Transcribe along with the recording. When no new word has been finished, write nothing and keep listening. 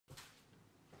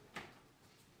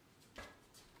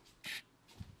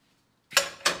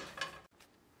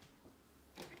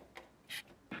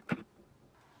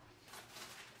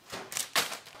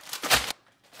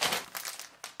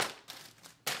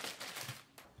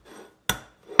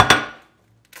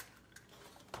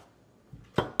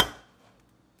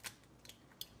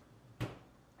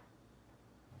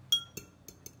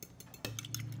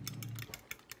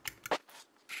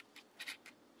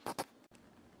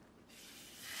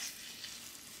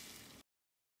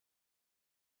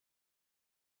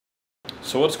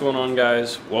So what's going on,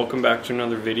 guys? Welcome back to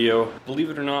another video. Believe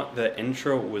it or not, the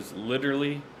intro was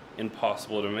literally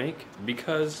impossible to make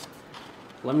because,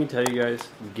 let me tell you guys,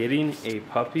 getting a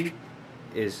puppy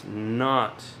is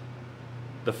not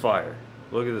the fire.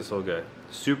 Look at this little guy.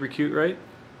 Super cute, right?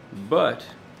 But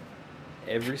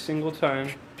every single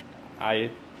time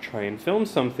I try and film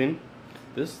something,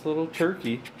 this little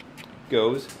turkey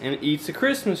goes and eats a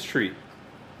Christmas tree.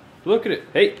 Look at it.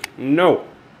 Hey, no,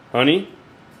 honey.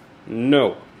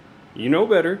 No. You know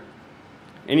better.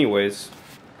 Anyways,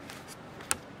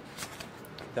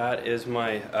 that is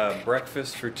my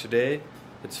breakfast for today.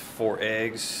 It's 4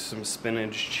 eggs, some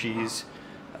spinach, cheese.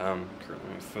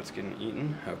 Currently my foot's getting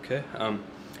eaten. Okay.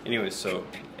 Anyways, so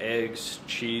eggs,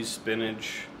 cheese,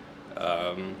 spinach.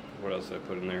 What else did I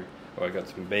put in there? Oh, I got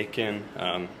some bacon.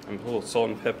 And a little salt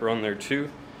and pepper on there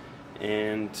too.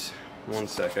 And one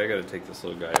sec, I gotta take this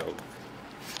little guy out.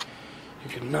 You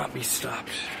cannot be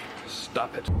stopped.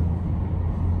 Stop it.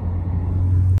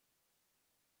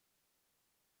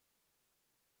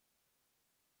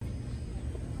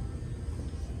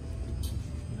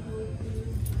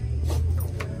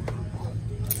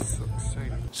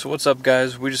 So what's up,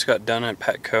 guys? We just got done at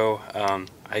Petco.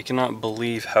 I cannot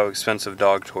believe how expensive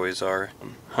dog toys are.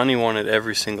 Honey wanted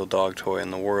every single dog toy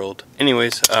in the world.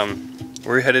 Anyways,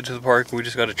 we're headed to the park. We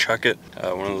just got to chuck it.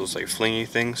 One of those like flingy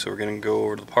things. So we're gonna go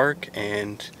over to the park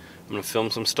and I'm gonna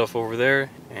film some stuff over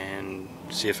there and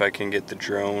see if I can get the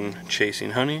drone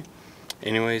chasing Honey.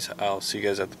 Anyways, I'll see you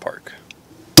guys at the park.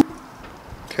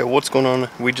 Okay, what's going on?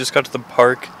 We just got to the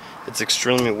park. It's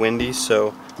extremely windy,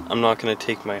 so I'm not gonna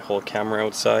take my whole camera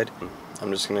outside. I'm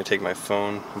just gonna take my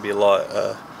phone. It'll be a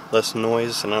lot less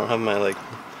noise, and I don't have my like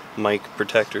mic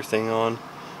protector thing on,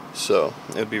 so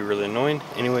it would be really annoying.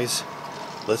 Anyways,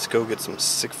 let's go get some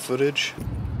sick footage.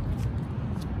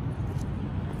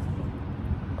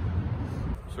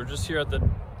 So we're just here at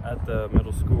the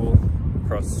middle school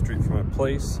across the street from my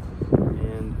place,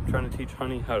 and I'm trying to teach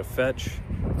Honey how to fetch.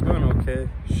 It's going okay.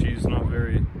 She's not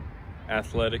very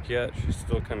athletic yet. She's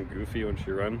still kind of goofy when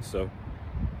she runs, so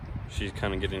she's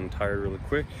kind of getting tired really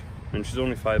quick, and she's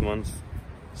only 5 months.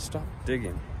 Stop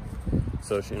digging.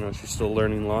 So she, she's still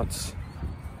learning lots.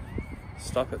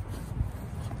 Stop it.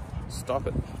 Stop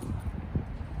it.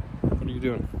 What are you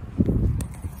doing?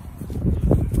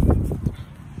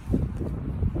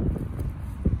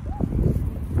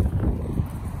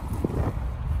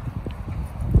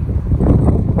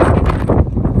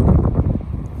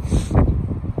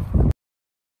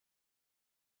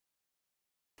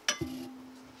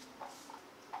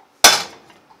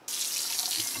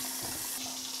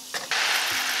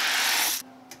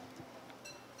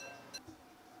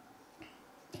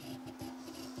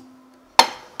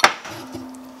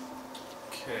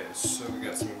 Okay, so we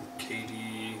got some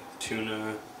KD,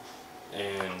 tuna,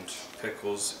 and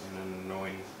pickles, and an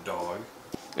annoying dog.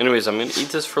 Anyways, I'm gonna eat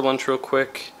this for lunch real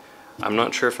quick. I'm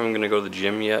not sure if I'm gonna go to the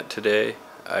gym yet today.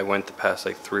 I went the past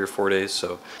like 3 or 4 days,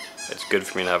 so it's good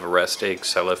for me to have a rest day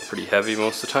because I lift pretty heavy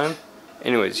most of the time.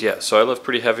 Anyways, yeah, so I lift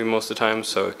pretty heavy most of the time,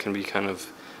 so it can be kind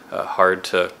of hard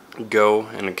to go,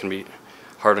 and it can be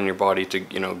hard on your body to,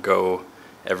 go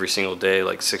every single day,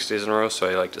 like 6 days in a row, so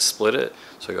I like to split it.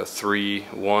 So I go 3,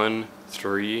 1,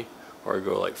 3, or I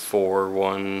go like 4,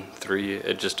 1, 3.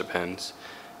 It just depends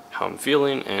how I'm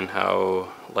feeling and how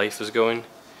life is going.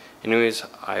 Anyways,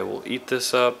 I will eat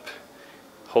this up.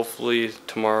 Hopefully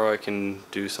tomorrow I can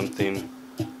do something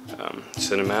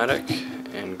cinematic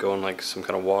and go on like some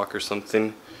kind of walk or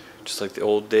something, just like the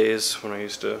old days when I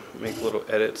used to make little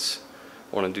edits.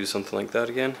 I want to do something like that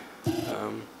again.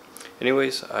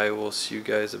 Anyways, I will see you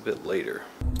guys a bit later.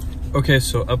 Okay,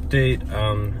 so update.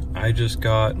 I just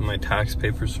got my tax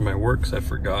papers for my work because I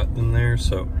forgot them there,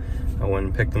 so I went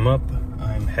and picked them up.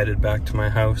 I'm headed back to my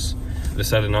house. I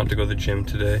decided not to go to the gym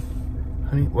today.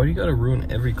 Honey, why do you gotta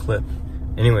ruin every clip?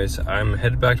 Anyways, I'm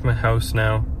headed back to my house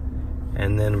now,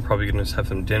 and then I'm probably gonna just have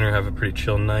some dinner, have a pretty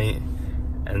chill night,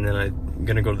 and then I'm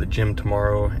gonna go to the gym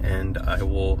tomorrow, and I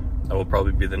will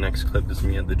probably be the next clip is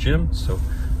me at the gym, so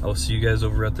I will see you guys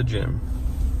over at the gym.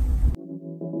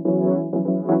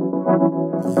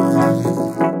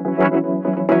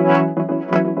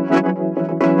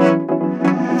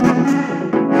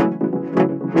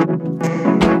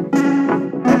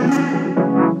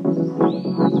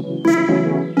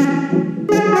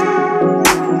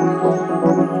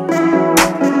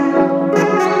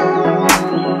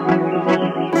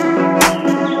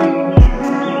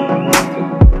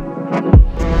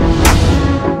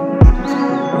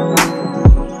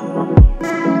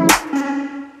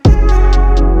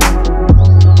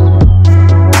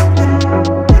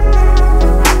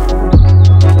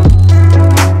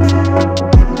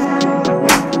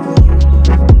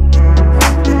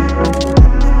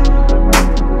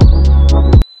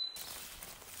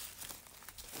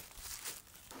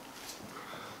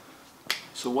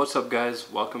 So what's up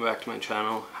guys, welcome back to my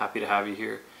channel, happy to have you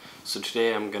here. So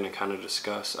today I'm going to kind of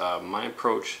discuss my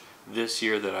approach this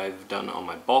year that I've done on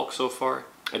my bulk so far.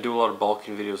 I do a lot of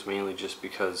bulking videos mainly just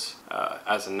because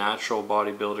as a natural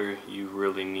bodybuilder you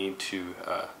really need to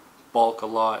bulk a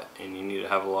lot and you need to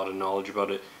have a lot of knowledge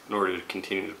about it in order to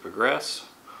continue to progress,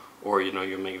 or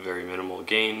you'll make very minimal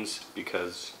gains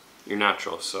because you're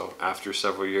natural. So after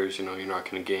several years you're not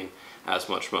going to gain as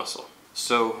much muscle.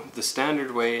 So the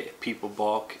standard way people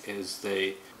bulk is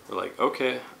they are like,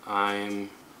 okay, I'm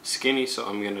skinny, so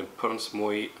I'm going to put on some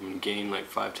weight, I'm going to gain like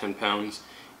 5-10 pounds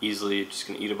easily, just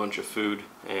going to eat a bunch of food,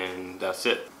 and that's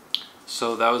it.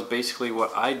 So that was basically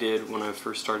what I did when I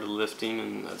first started lifting,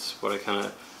 and that's what I kind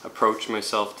of approached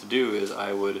myself to do, is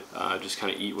I would just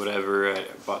kind of eat whatever. I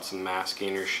bought some mass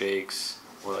gainer shakes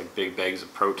or like big bags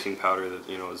of protein powder that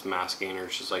is mass gainer.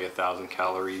 It's just like 1,000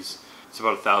 calories. It's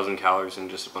about 1,000 calories in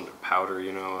just a bunch of powder,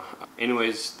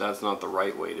 Anyways, that's not the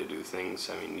right way to do things.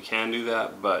 I mean, you can do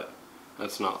that, but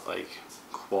that's not like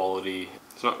quality.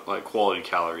 It's not like quality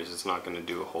calories. It's not going to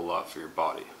do a whole lot for your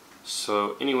body.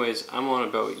 So anyways, I'm on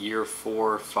about year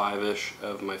 4 or 5-ish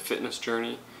of my fitness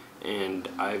journey, and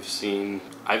I've seen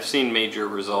major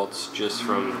results just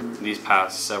from these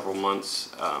past several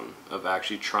months of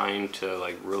actually trying to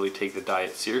like really take the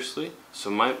diet seriously. So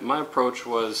my approach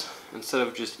was, instead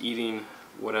of just eating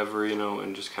whatever,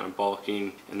 and just kind of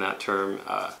bulking in that term,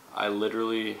 I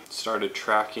literally started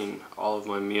tracking all of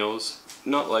my meals.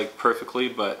 Not like perfectly,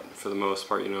 but for the most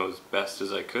part, as best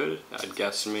as I could. I'd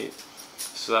guesstimate.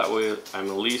 So that way I'm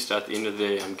at least at the end of the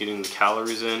day, I'm getting the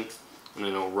calories in, and I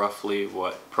know roughly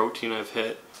what protein I've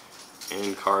hit,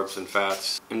 and carbs and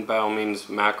fats. And by all means,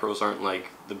 macros aren't like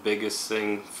the biggest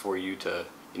thing for you to,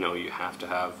 you have to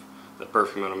have the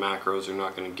perfect amount of macros. You're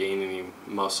not going to gain any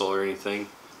muscle or anything.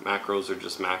 Macros are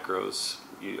just macros.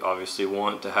 You obviously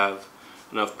want to have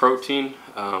enough protein,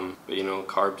 but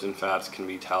carbs and fats can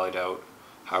be tallied out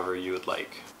however you would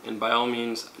like. And by all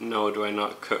means, no, do I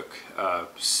not cook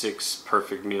 6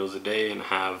 perfect meals a day and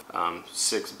have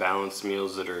 6 balanced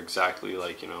meals that are exactly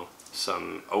like,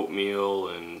 some oatmeal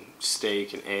and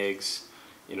steak and eggs.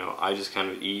 I just kind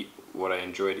of eat what I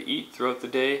enjoy to eat throughout the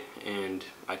day, and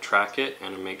I track it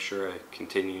and I make sure I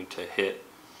continue to hit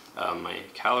my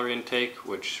calorie intake,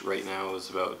 which right now is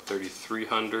about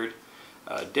 3,300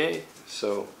 a day.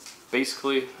 So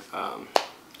basically,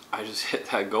 I just hit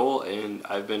that goal, and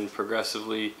I've been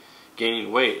progressively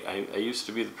gaining weight. I used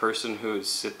to be the person who would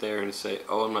sit there and say,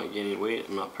 oh, I'm not gaining weight,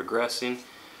 I'm not progressing.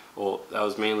 Well, that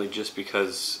was mainly just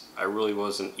because I really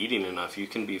wasn't eating enough. You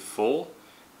can be full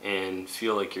and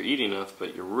feel like you're eating enough,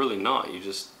 but you're really not. You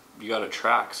gotta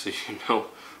track so you know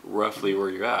roughly where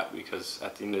you're at, because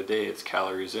at the end of the day, it's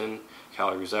calories in,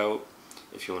 calories out.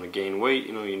 If you want to gain weight,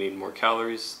 you need more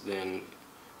calories than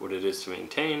what it is to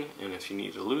maintain, and if you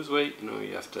need to lose weight,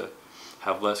 you have to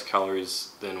have less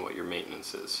calories than what your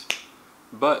maintenance is.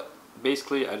 But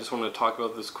basically, I just want to talk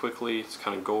about this quickly, just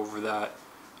kind of go over that.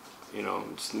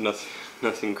 It's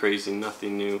nothing crazy,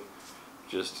 nothing new.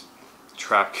 Just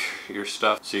track your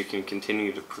stuff so you can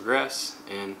continue to progress,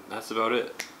 and that's about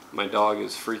it. My dog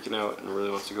is freaking out and really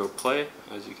wants to go play,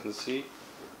 as you can see.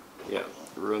 Yeah,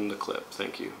 ruined the clip,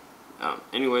 thank you.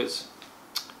 Anyways,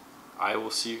 I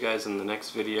will see you guys in the next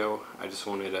video. I just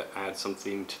wanted to add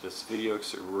something to this video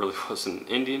because it really wasn't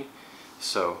ending.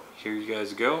 So here you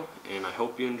guys go, and I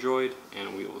hope you enjoyed,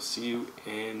 and we will see you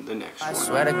in the next one. I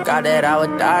swear to God that I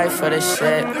would die for this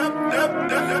shit.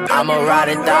 I'ma ride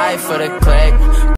or die for the click.